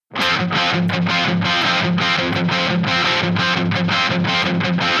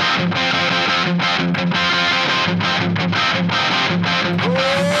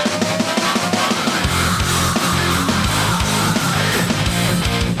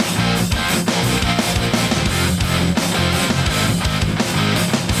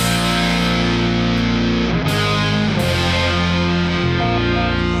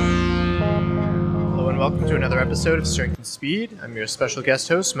Welcome to another episode of Strength and Speed. I'm your special guest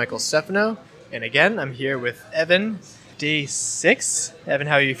host, Michael Stefano. And again, I'm here with Evan, day 6. Evan,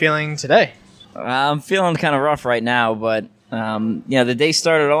 how are you feeling today? I'm feeling kind of rough right now, but the day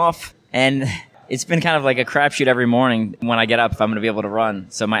started off, and it's been kind of like a crapshoot every morning when I get up if I'm going to be able to run.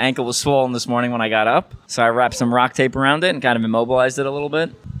 So my ankle was swollen this morning when I got up, so I wrapped some rock tape around it and kind of immobilized it a little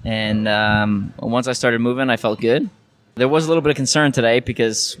bit. And once I started moving, I felt good. There was a little bit of concern today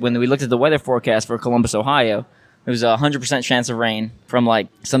because when we looked at the weather forecast for Columbus, Ohio, there was a 100% chance of rain from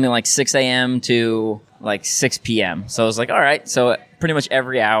something like 6 a.m. to 6 p.m. So I was like, all right, so pretty much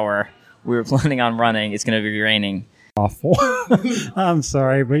every hour we were planning on running, it's going to be raining. Awful. I'm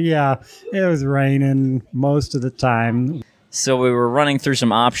sorry, but yeah, it was raining most of the time. So we were running through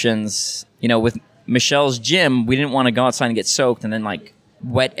some options. With Michelle's gym, we didn't want to go outside and get soaked and then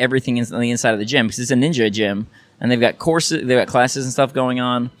wet everything on the inside of the gym because it's a ninja gym. And they've got courses, they've got classes and stuff going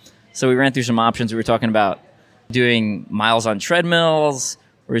on. So we ran through some options. We were talking about doing miles on treadmills.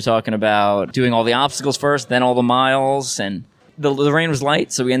 We were talking about doing all the obstacles first, then all the miles. And the rain was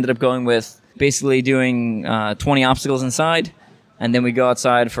light, so we ended up going with basically doing 20 obstacles inside. And then we go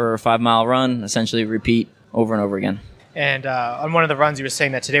outside for a 5-mile run, essentially repeat over and over again. And on one of the runs, you were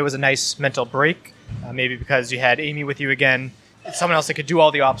saying that today was a nice mental break, maybe because you had Amy with you again. Someone else that could do all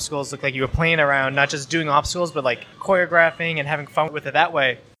the obstacles. Looked like you were playing around, not just doing obstacles, but choreographing and having fun with it that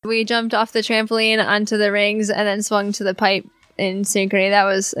way. We jumped off the trampoline onto the rings and then swung to the pipe in synchrony. That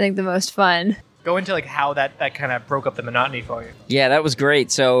was, I think, the most fun. Go into how that kind of broke up the monotony for you. Yeah, that was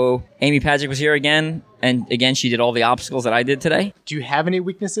great. So Amy Patrick was here again, and again, she did all the obstacles that I did today. Do you have any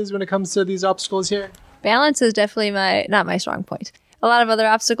weaknesses when it comes to these obstacles here? Balance is definitely not my strong point. A lot of other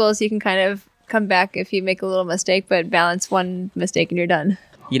obstacles you can kind of come back if you make a little mistake, but balance one mistake and you're done.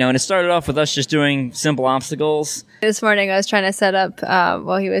 And it started off with us just doing simple obstacles. This morning I was trying to set up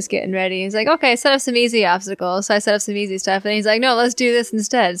while he was getting ready. He's like, okay, set up some easy obstacles. So I set up some easy stuff. And he's like, no, let's do this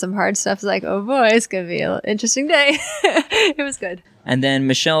instead. Some hard stuff. Is like, oh boy, it's going to be an interesting day. It was good. And then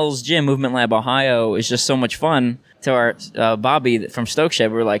Michelle's gym, Movement Lab Ohio, is just so much fun. To our Bobby from Stokeshed, we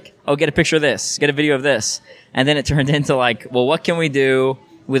were like, oh, get a picture of this. Get a video of this. And then it turned into well, what can we do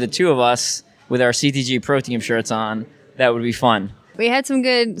with the two of us with our CTG Pro Team shirts on? That would be fun. We had some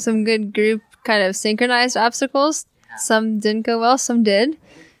good group kind of synchronized obstacles. Some didn't go well, some did.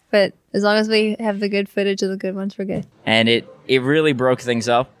 But as long as we have the good footage of the good ones, we're good. And it really broke things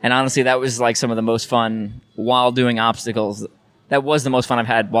up. And honestly, that was some of the most fun while doing obstacles. That was the most fun I've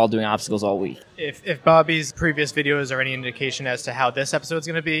had while doing obstacles all week. If Bobby's previous videos are any indication as to how this episode's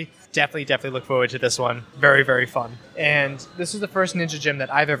going to be, definitely look forward to this one. Very, very fun. And this is the first ninja gym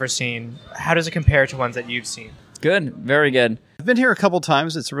that I've ever seen. How does it compare to ones that you've seen? Good. Very good. I've been here a couple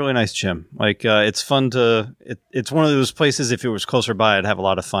times. It's a really nice gym. It's fun to... It's one of those places, if it was closer by, I'd have a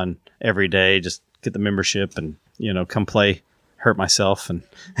lot of fun every day. Just get the membership and, come play, hurt myself, and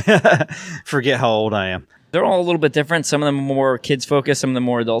forget how old I am. They're all a little bit different. Some of them are more kids-focused, some of them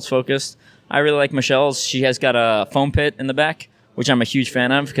more adults-focused. I really like Michelle's. She has got a foam pit in the back, which I'm a huge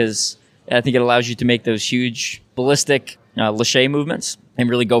fan of because I think it allows you to make those huge ballistic lache movements and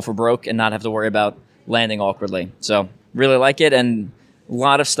really go for broke and not have to worry about landing awkwardly. So really like it, and a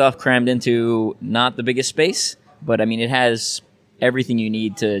lot of stuff crammed into not the biggest space, but it has everything you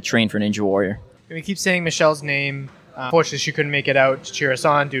need to train for Ninja Warrior. And we keep saying Michelle's name. Unfortunately, she couldn't make it out to cheer us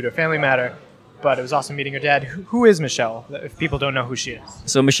on due to a family matter. But it was awesome meeting her dad. Who is Michelle, if people don't know who she is?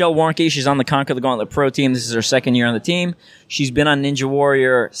 So Michelle Warnke, she's on the Conquer the Gauntlet Pro Team. This is her second year on the team. She's been on Ninja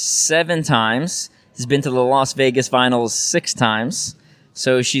Warrior 7 times. Has been to the Las Vegas finals 6 times.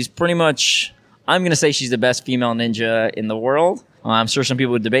 So she's pretty much, I'm going to say she's the best female ninja in the world. I'm sure some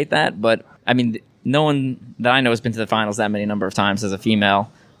people would debate that, but no one that I know has been to the finals that many number of times as a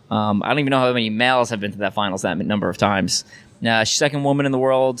female. I don't even know how many males have been to that finals that number of times. She's second woman in the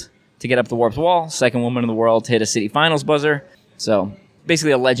world to get up the Warped Wall, second woman in the world to hit a city finals buzzer. So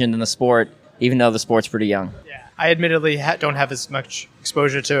basically a legend in the sport, even though the sport's pretty young. Yeah, I admittedly don't have as much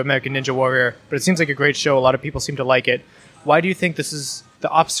exposure to American Ninja Warrior, but it seems like a great show. A lot of people seem to like it. Why do you think this is the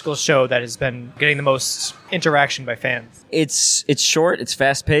obstacle show that has been getting the most interaction by fans? It's short, it's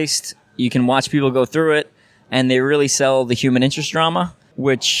fast-paced. You can watch people go through it, and they really sell the human interest drama,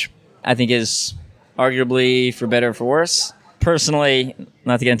 which I think is arguably for better or for worse. personally,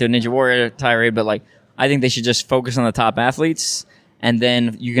 not to get into a Ninja Warrior tirade, but like I think they should just focus on the top athletes, and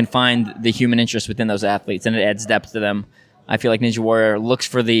then you can find the human interest within those athletes, and it adds depth to them. I feel like Ninja Warrior looks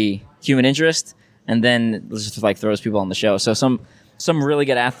for the human interest, and then just like throws people on the show. So some really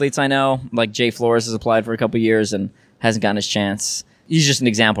good athletes I know, like Jay Flores has applied for a couple years and hasn't gotten his chance. He's just an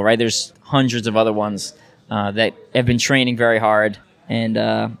example, right? There's hundreds of other ones that have been training very hard, and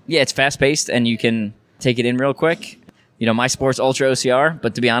it's fast paced, and you can take it in real quick. You know, my sport's ultra OCR,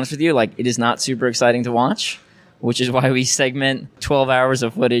 but to be honest with you, like it is not super exciting to watch, which is why we segment 12 hours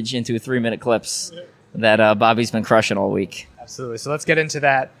of footage into 3-minute clips that Bobby's been crushing all week. Absolutely. So let's get into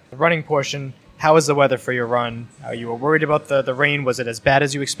that running portion. How was the weather for your run? You were worried about the rain. Was it as bad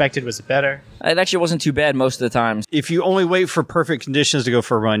as you expected? Was it better? It actually wasn't too bad most of the time. If you only wait for perfect conditions to go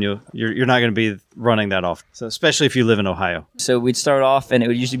for a run, you're not going to be running that often. So especially if you live in Ohio. So we'd start off, and it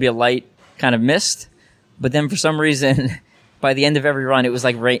would usually be a light kind of mist. But then for some reason, by the end of every run, it was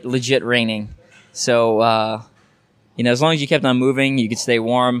like legit raining. So, as long as you kept on moving, you could stay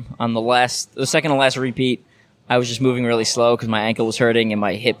warm. On the second to last repeat, I was just moving really slow because my ankle was hurting and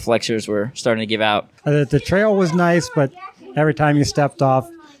my hip flexors were starting to give out. The trail was nice, but every time you stepped off,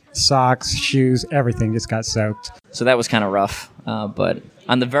 socks, shoes, everything just got soaked. So that was kind of rough. But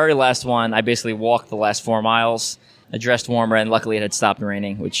on the very last one, I basically walked the last 4 miles, dressed warmer, and luckily it had stopped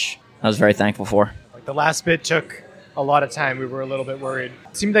raining, which I was very thankful for. The last bit took a lot of time. We were a little bit worried.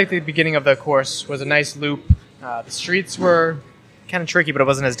 It seemed like the beginning of the course was a nice loop. The streets were kind of tricky, but it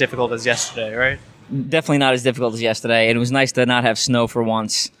wasn't as difficult as yesterday, right? Definitely not as difficult as yesterday. And it was nice to not have snow for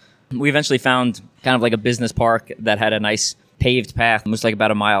once. We eventually found kind of like a business park that had a nice paved path. It was like about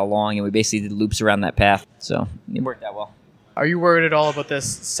a mile long, and we basically did loops around that path. So it worked out well. Are you worried at all about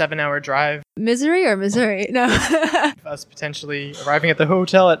this 7-hour drive? Misery or Missouri? No. Us potentially arriving at the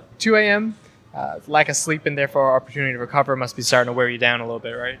hotel at 2 a.m.? Lack of sleep and therefore our opportunity to recover must be starting to wear you down a little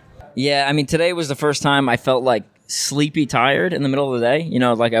bit, right? Yeah, I mean, today was the first time I felt like sleepy tired in the middle of the day. You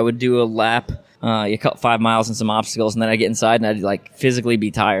know, like I would do a lap, you cut 5 miles and some obstacles, and then I'd get inside and I'd like physically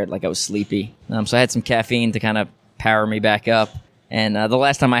be tired, like I was sleepy. So I had some caffeine to kind of power me back up. And the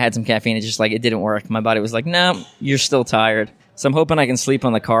last time I had some caffeine, it just like, it didn't work. My body was like, no, you're still tired. So I'm hoping I can sleep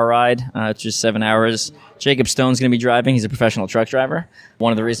on the car ride. It's just 7 hours. Jacob Stone's going to be driving. He's a professional truck driver.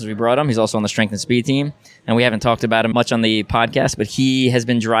 One of the reasons we brought him, he's also on the strength and speed team. And we haven't talked about him much on the podcast, but he has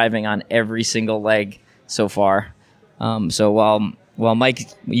been driving on every single leg so far. So while Mike,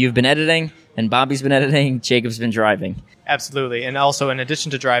 you've been editing and Bobby's been editing, Jacob's been driving. Absolutely. And also, in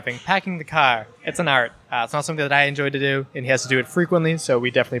addition to driving, packing the car. It's an art. It's not something that I enjoy to do, and he has to do it frequently, so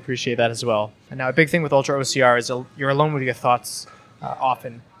we definitely appreciate that as well. And now a big thing with Ultra OCR is you're alone with your thoughts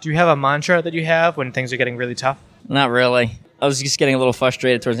often. Do you have a mantra that you have when things are getting really tough? Not really. I was just getting a little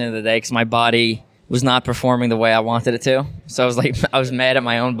frustrated towards the end of the day because my body was not performing the way I wanted it to. So I was mad at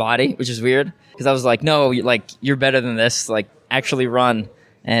my own body, which is weird because I was like, no, you're better than this. Like, actually run.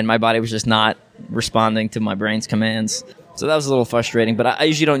 And my body was just not responding to my brain's commands. So that was a little frustrating, but I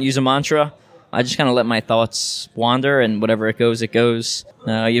usually don't use a mantra. I just kind of let my thoughts wander, and whatever it goes, it goes.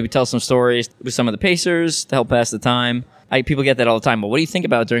 You would tell some stories with some of the pacers to help pass the time. People get that all the time. But what do you think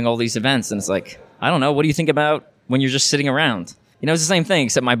about during all these events? And it's like, I don't know. What do you think about when you're just sitting around? You know, it's the same thing,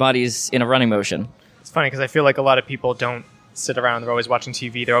 except my body is in a running motion. It's funny because I feel like a lot of people don't sit around. They're always watching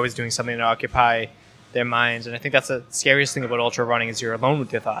TV. They're always doing something to occupy their minds. And I think that's the scariest thing about ultra running is you're alone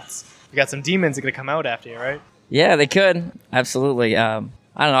with your thoughts. You got some demons that are going to come out after you, right? Yeah, they could. Absolutely. I don't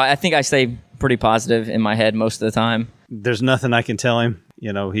know. I think I stay pretty positive in my head most of the time. There's nothing I can tell him.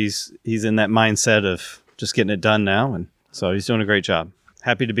 You know, he's in that mindset of just getting it done now, and so he's doing a great job.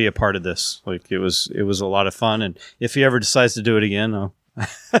 Happy to be a part of this. Like it was a lot of fun, and if he ever decides to do it again,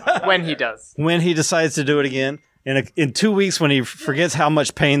 when he does, when he decides to do it again, in 2 weeks when he forgets how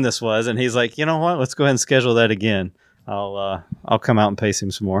much pain this was, and he's like, you know what, let's go ahead and schedule that again. I'll come out and pace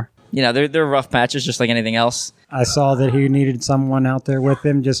him some more. You know, they're rough patches just like anything else. I saw that he needed someone out there with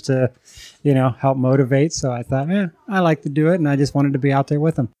him just to, help motivate. So I thought, I like to do it, and I just wanted to be out there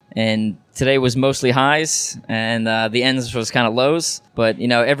with him. And today was mostly highs, and the ends was kind of lows. But,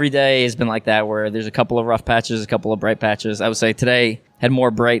 every day has been like that, where there's a couple of rough patches, a couple of bright patches. I would say today had more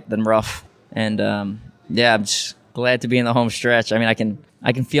bright than rough. And, I'm just glad to be in the home stretch. I mean,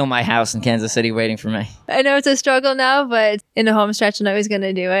 I can feel my house in Kansas City waiting for me. I know it's a struggle now, but in the home stretch, I know he's going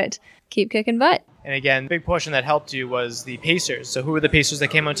to do it. Keep kicking butt. And again, a big portion that helped you was the pacers. So who were the pacers that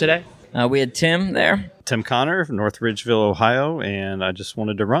came out today? We had Tim there. Tim Connor from North Ridgeville, Ohio, and I just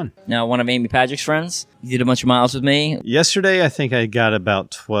wanted to run. Now, one of Amy Padgett's friends. He did a bunch of miles with me. Yesterday, I think I got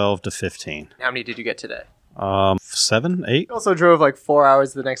about 12 to 15. How many did you get today? 7, 8. You also drove like 4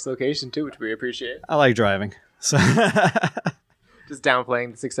 hours to the next location too, which we appreciate. I like driving. So Just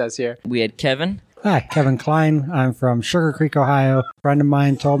downplaying the success here. We had Kevin. Hi, Kevin Klein. I'm from Sugar Creek, Ohio. A friend of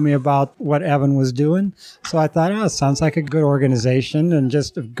mine told me about what Evan was doing. So I thought, it sounds like a good organization and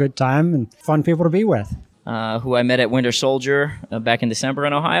just a good time and fun people to be with. Who I met at Winter Soldier back in December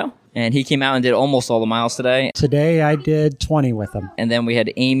in Ohio. And he came out and did almost all the miles today. Today I did 20 with him. And then we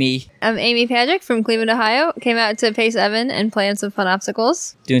had Amy I'm Amy Patrick from Cleveland, Ohio. Came out to pace Evan and play on some fun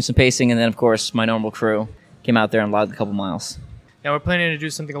obstacles. doing some pacing. And then, of course, my normal crew came out there and logged a couple miles. Now we're planning to do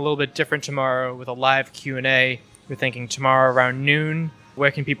something a little bit different tomorrow with a live Q&A. We're thinking tomorrow around noon. Where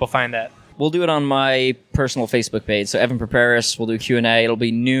can people find that? We'll do it on my personal Facebook page. So Evan Preparis will do Q&A. It'll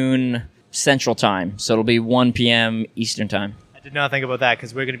be noon Central Time. So it'll be 1 p.m. Eastern Time. I did not think about that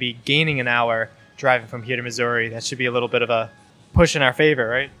because we're going to be gaining an hour driving from here to Missouri. That should be a little bit of a push in our favor,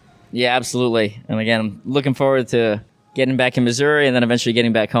 right? Yeah, absolutely. And again, I'm looking forward to getting back in Missouri and then eventually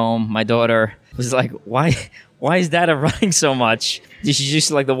getting back home. My daughter was like, why is Dada running so much? She's used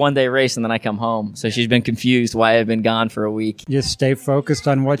to like the one-day race and then I come home. So she's been confused why I've been gone for a week. Just stay focused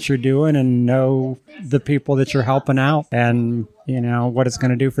on what you're doing and know the people that you're helping out and, what it's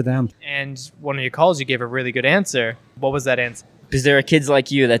going to do for them. And one of your calls, you gave a really good answer. What was that answer? Because there are kids like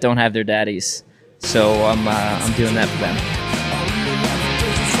you that don't have their daddies. So I'm doing that for them.